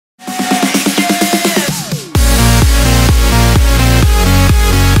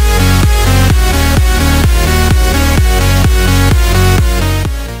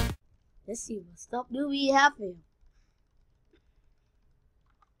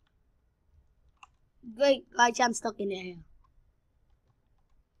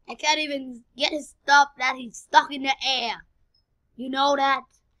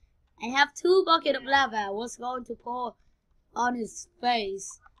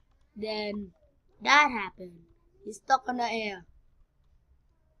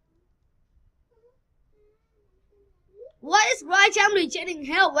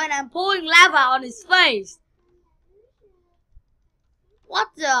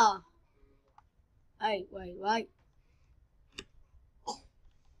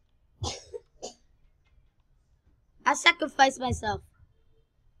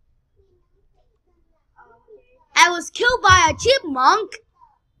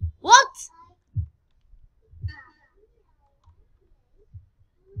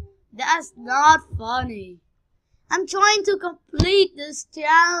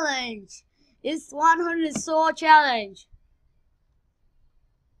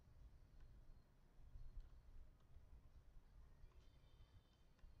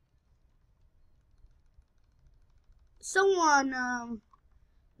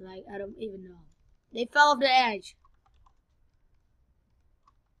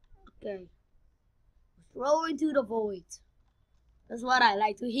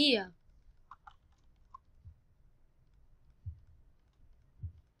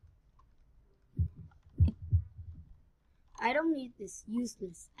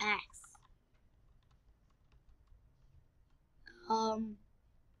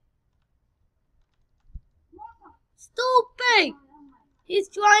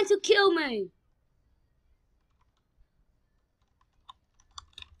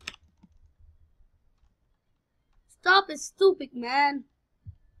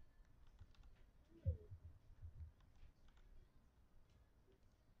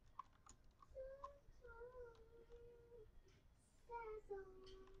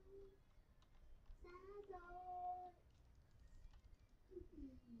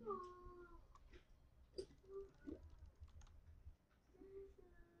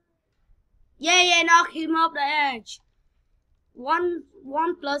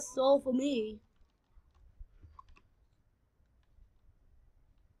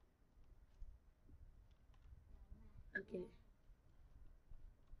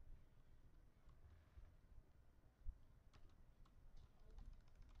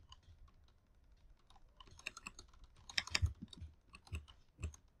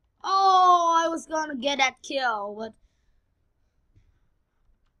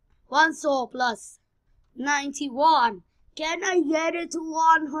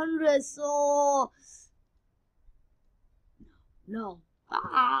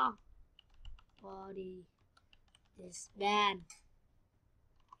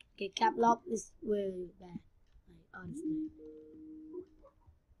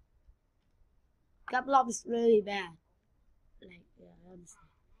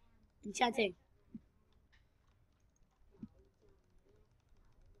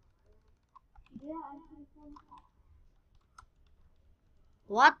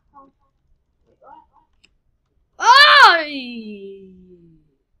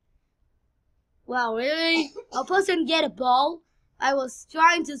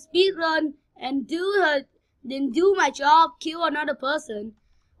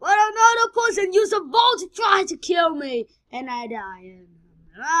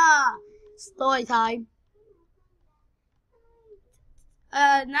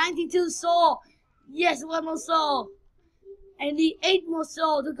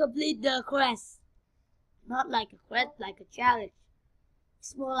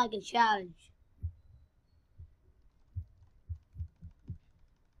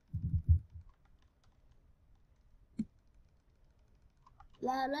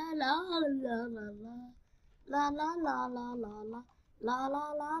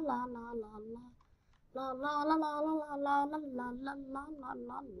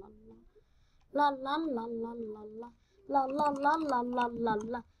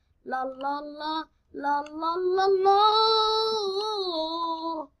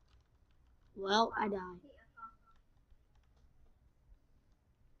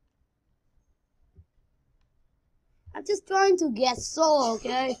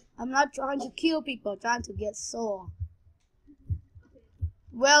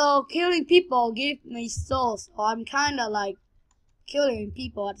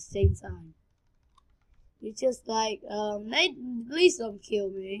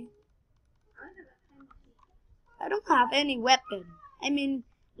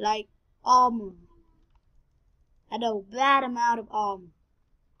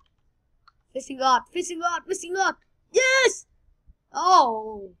Fishing rod, fishing rod, fishing rod. Yes!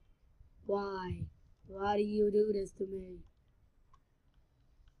 Oh, why? Why do you do this to me?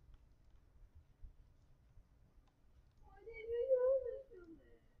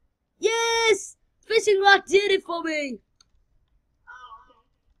 Yes! Fishing rod did it for me.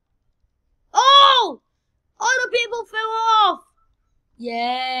 Oh! Other people fell off.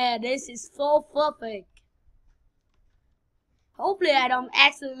 Yeah, this is so perfect. Hopefully I don't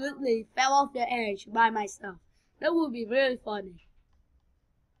accidentally fell off the edge by myself. That would be very funny.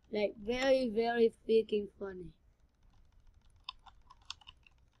 Like very, very freaking funny.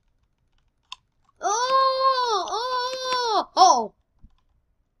 Oh!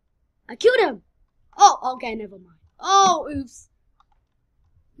 I killed him. Oh, okay, never mind. Oh, oops.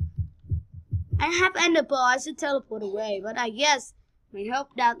 I have ender pearl. I should teleport away, but I guess my health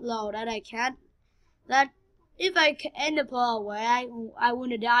that low that I can't. That if I ender pearl away, I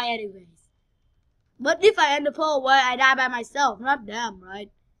wouldn't die anyways. But if I ender pearl away, I die by myself, not them,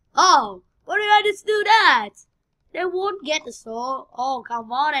 right? Oh, why did I just do that? They won't get the soul. Oh,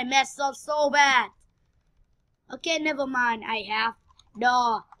 come on, I messed up so bad. Okay, never mind. I have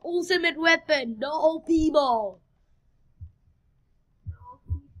the ultimate weapon, the OP ball.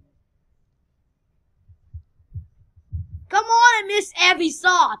 Come on, I missed every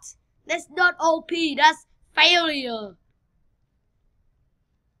shot. That's not OP, that's failure.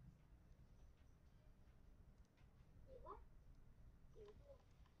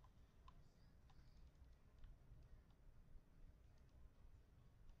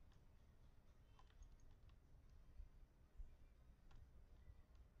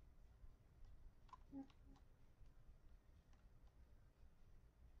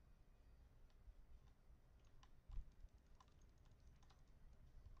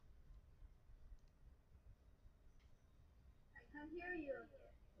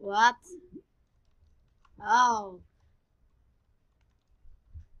 What? Oh.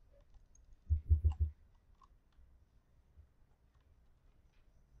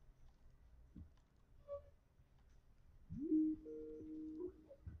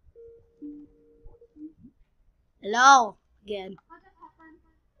 Hello again.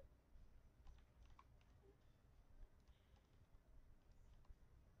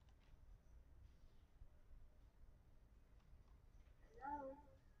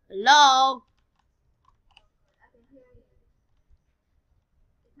 Hello.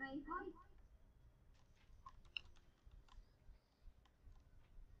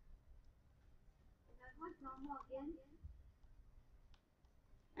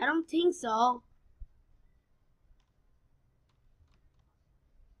 I don't think so.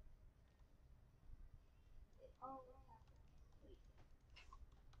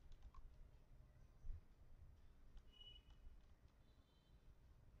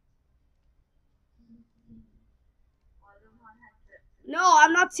 No,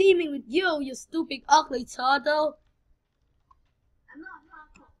 I'm not teaming with you, you stupid ugly turtle.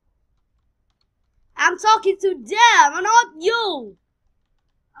 I'm talking to them, not you.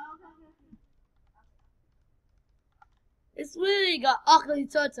 It's really got ugly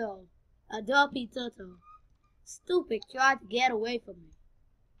turtle. A derpy turtle. Stupid, try to get away from me.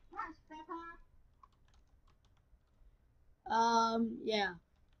 Yeah.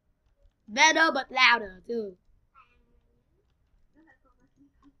 Better but louder too.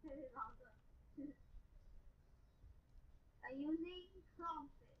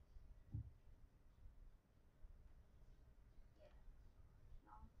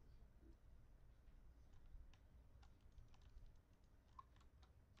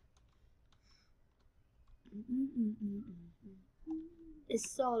 It's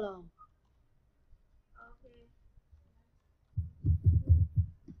solo.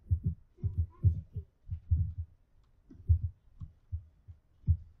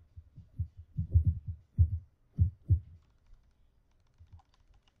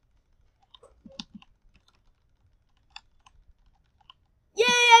 Yay!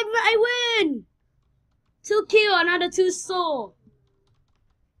 I win! 2 kill, another 2 soul.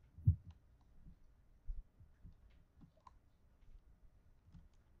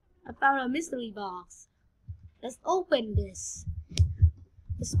 I found a mystery box. Let's open this.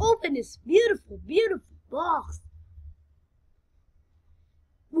 Let's open this beautiful, beautiful box.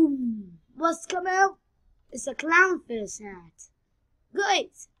 Boom. What's come out? It's a clownfish hat.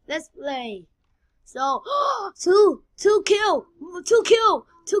 Great. Let's play. So, two kill.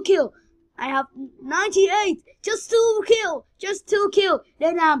 I have 98. Just 2 kill.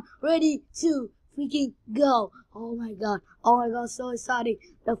 Then I'm ready to freaking go. Oh my god, so exciting.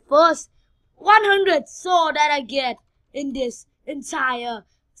 The first 100 sword that I get in this entire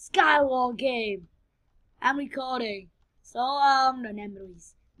Skywars game. I'm recording. So the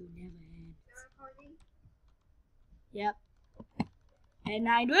memories will never end. You're recording? Yep. And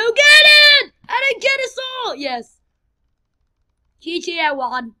I will get it! I didn't get it all! Yes. GG, I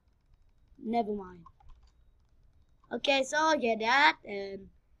won. Never mind. Okay, so I get that, and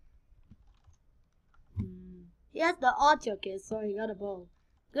he has the archer kit, so he got a bow.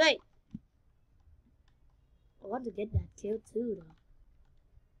 Great. I want to get that kill too, though.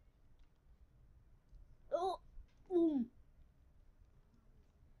 Oh,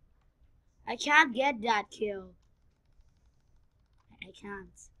 I can't get that kill. I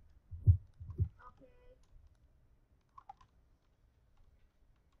can't. Okay.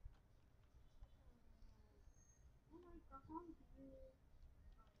 Oh my god, how did you...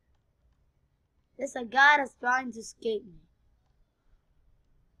 There's a guy that's trying to escape me.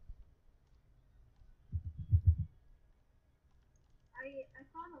 I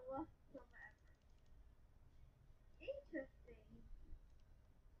found a lost from ever. Interesting.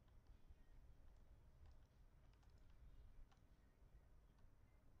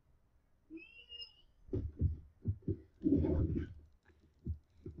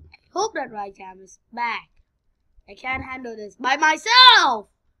 Hope that right cam is back. I can't handle this by myself.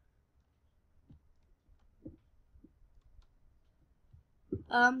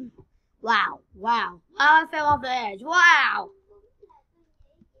 Wow. I fell off the edge. Wow.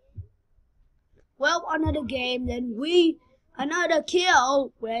 Well, another game, then another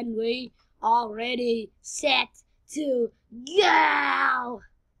kill when we already set to go.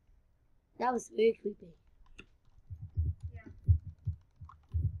 That was very creepy.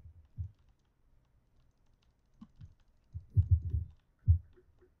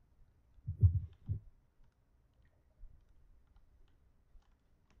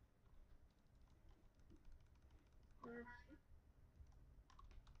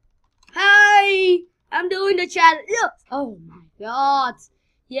 Hi, I'm doing the challenge. Oh my god.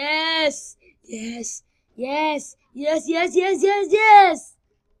 Yes. Can you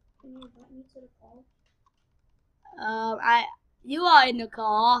invite me to the call? You are in the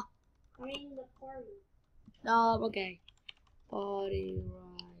car. I'm in the party. Okay. Party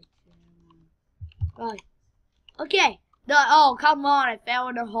right. Okay. Oh, come on, I fell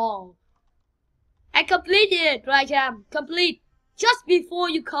in the hole. I completed it, right, Jam? Complete. Just before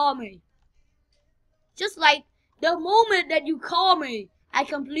you call me. Just like the moment that you call me, I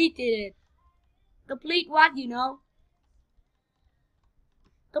completed it. Complete what, you know?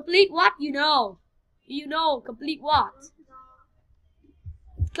 Complete what, you know? You know, complete what?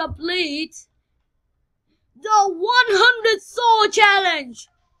 Complete the 100 sword challenge.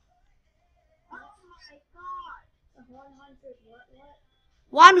 Oh my god. 100 what?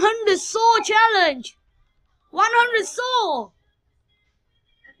 100 sword challenge. 100 sword.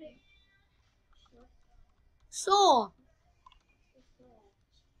 I think... Sword.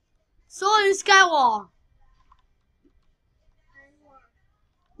 Sword in Skywars.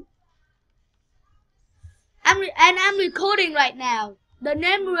 I'm recording right now. The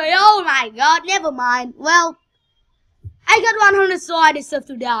memory, oh my god, never mind. Well, I got 100 sword, I deserve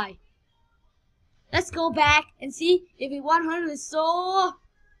to die. Let's go back and see if it's 100 sword.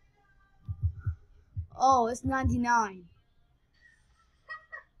 Oh, it's 99.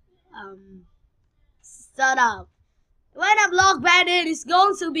 Shut up. When I log back in, it's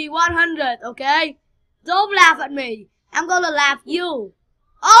going to be 100, okay? Don't laugh at me. I'm gonna laugh at you.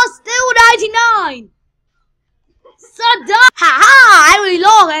 Oh, still 99. Shut up. Haha, I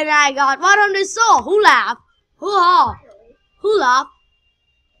relog and I got 100 sword. Who laughed? Who laughed?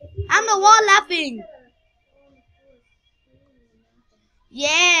 I'm the one laughing.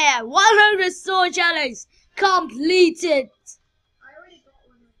 Yeah, 100 sword challenge completed.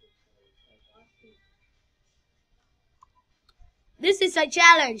 This is a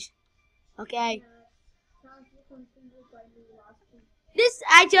challenge. Okay. This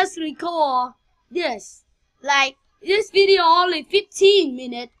I just record this. Like this video only 15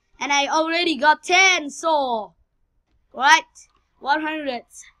 minutes and I already got 10 sword. Right? 100.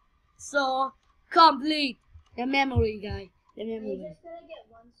 So complete the memory, guy. The memory. You're just gonna get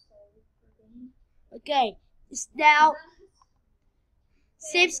one soul. Okay. It's now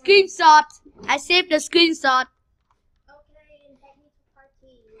save screenshot. I saved the screenshot. Okay, invite me to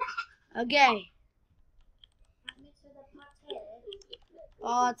party. Okay. Invite me to the party.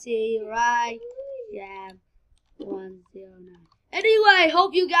 Party, right? Yeah. 109. Anyway,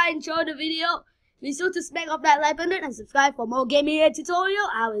 hope you guys enjoyed the video. Be sure to smack up that like button and subscribe for more gaming tutorial.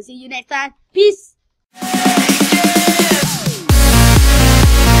 I will see you next time. Peace.